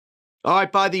All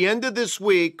right, by the end of this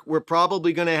week, we're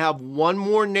probably going to have one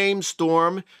more named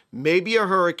storm, maybe a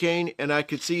hurricane, and I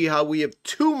could see how we have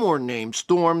two more named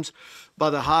storms by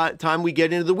the time we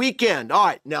get into the weekend. All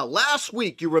right, now last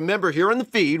week, you remember here in the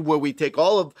feed where we take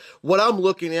all of what I'm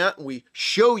looking at and we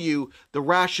show you the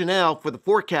rationale for the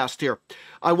forecast here.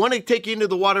 I want to take you into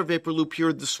the water vapor loop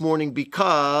here this morning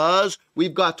because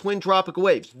we've got twin tropical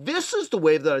waves. This is the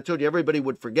wave that I told you everybody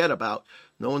would forget about.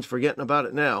 No one's forgetting about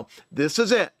it now. This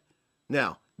is it.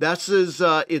 Now,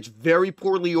 it's very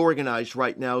poorly organized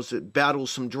right now as it battles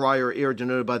some drier air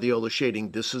denoted by the yellow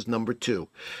shading. This is number 2.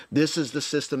 This is the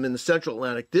system in the central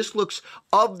Atlantic. This looks,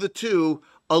 of the two,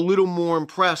 a little more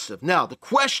impressive. Now, the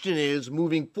question is,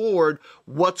 moving forward,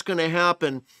 what's going to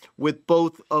happen with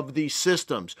both of these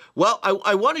systems? Well,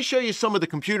 I want to show you some of the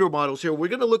computer models here. We're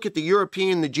going to look at the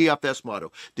European, the GFS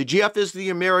model. The GF is the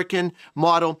American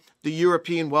model. The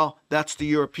European, well, that's the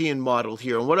European model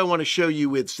here. And what I want to show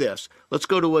you is this. Let's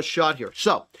go to a shot here.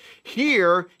 So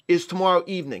here is tomorrow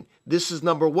evening. This is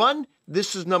number 1.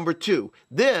 This is number 2.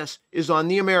 This is on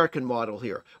the American model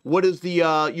here. What does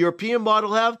the European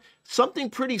model have? Something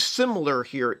pretty similar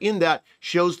here in that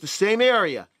shows the same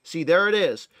area. See, there it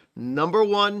is. Number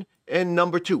 1 and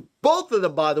number 2. Both of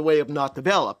them, by the way, have not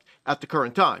developed at the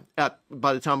current time,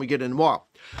 by the time we get in tomorrow.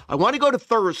 I want to go to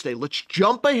Thursday. Let's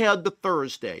jump ahead to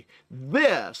Thursday.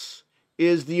 This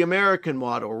is the American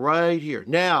model right here.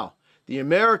 Now, the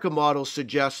American model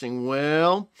suggesting,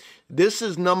 well, this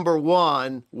is number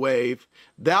 1 wave.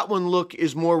 That one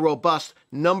is more robust.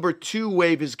 Number 2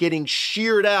 wave is getting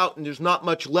sheared out and there's not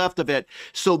much left of it.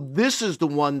 So this is the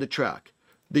one to track.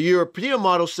 The European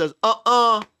model says,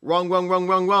 wrong.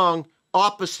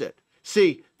 Opposite.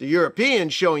 See, the European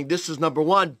showing this is number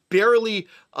 1, barely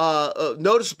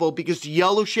noticeable because the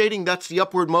yellow shading, that's the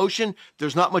upward motion.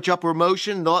 There's not much upward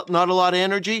motion, not a lot of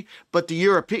energy. But the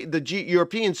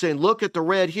European saying, look at the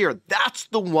red here. That's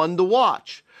the one to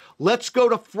watch. Let's go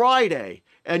to Friday.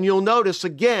 And you'll notice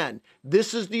again,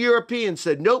 this is the European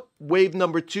said, nope, wave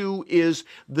number 2 is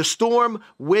the storm.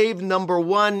 Wave number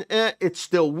 1, it's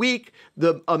still weak.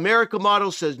 The American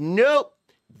model says, nope,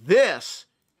 this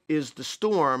is the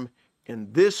storm.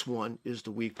 And this one is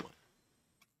the weak one.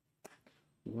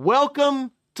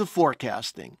 Welcome to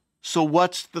forecasting. So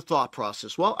what's the thought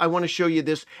process? Well, I want to show you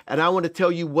this and I want to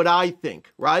tell you what I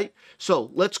think, right? So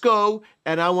let's go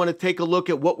and I want to take a look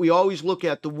at what we always look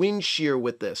at, the wind shear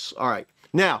with this. All right.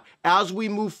 Now, as we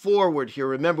move forward here,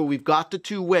 remember we've got the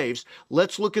 2 waves.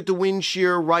 Let's look at the wind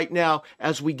shear right now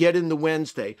as we get into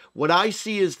Wednesday. What I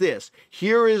see is this.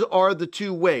 Here are the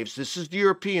 2 waves. This is the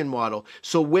European model.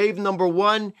 So wave number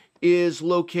 1 is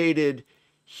located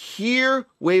here.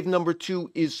 Wave number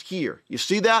 2 is here. You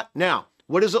see that? Now,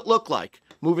 what does it look like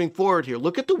moving forward here?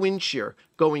 Look at the wind shear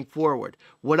going forward.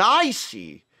 What I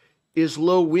see is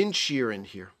low wind shear in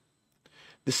here.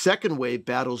 The second wave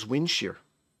battles wind shear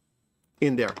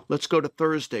in there. Let's go to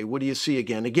Thursday. What do you see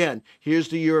again? Again, here's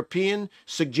the European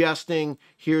suggesting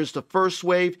here's the first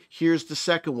wave, here's the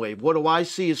second wave. What do I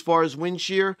see as far as wind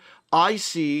shear? I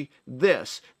see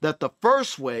this, that the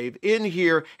first wave in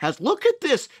here has, look at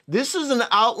this. This is an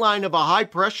outline of a high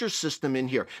pressure system in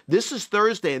here. This is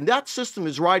Thursday, and that system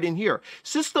is right in here.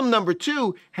 System number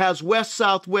 2 has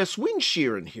west-southwest wind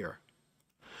shear in here.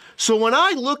 So when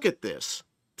I look at this,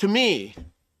 to me,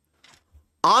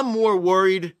 I'm more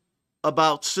worried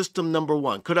about system number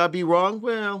 1. Could I be wrong?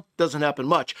 Well, doesn't happen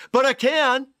much, but I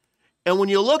can. And when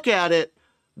you look at it,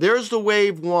 there's the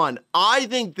wave 1. I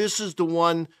think this is the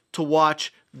one to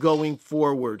watch going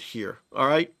forward here, all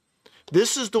right?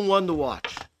 This is the one to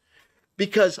watch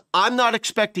because I'm not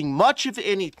expecting much of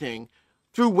anything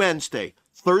through Wednesday.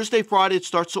 Thursday, Friday, it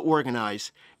starts to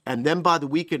organize. And then by the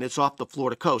weekend, it's off the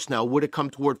Florida coast. Now, would it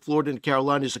come toward Florida and the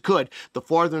Carolinas? It could. The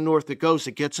farther north it goes,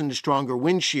 it gets into stronger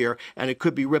wind shear, and it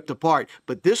could be ripped apart.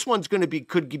 But this one's could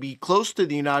be close to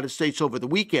the United States over the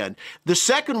weekend. The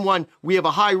second one, we have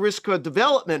a high risk of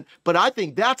development, but I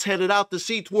think that's headed out to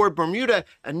sea toward Bermuda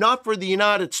and not for the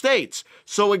United States.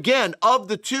 So again, of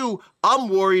the 2, I'm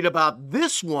worried about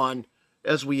this one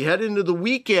as we head into the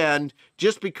weekend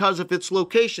just because of its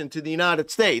location to the United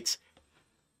States.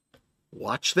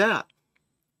 Watch that.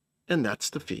 And that's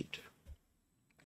the feed.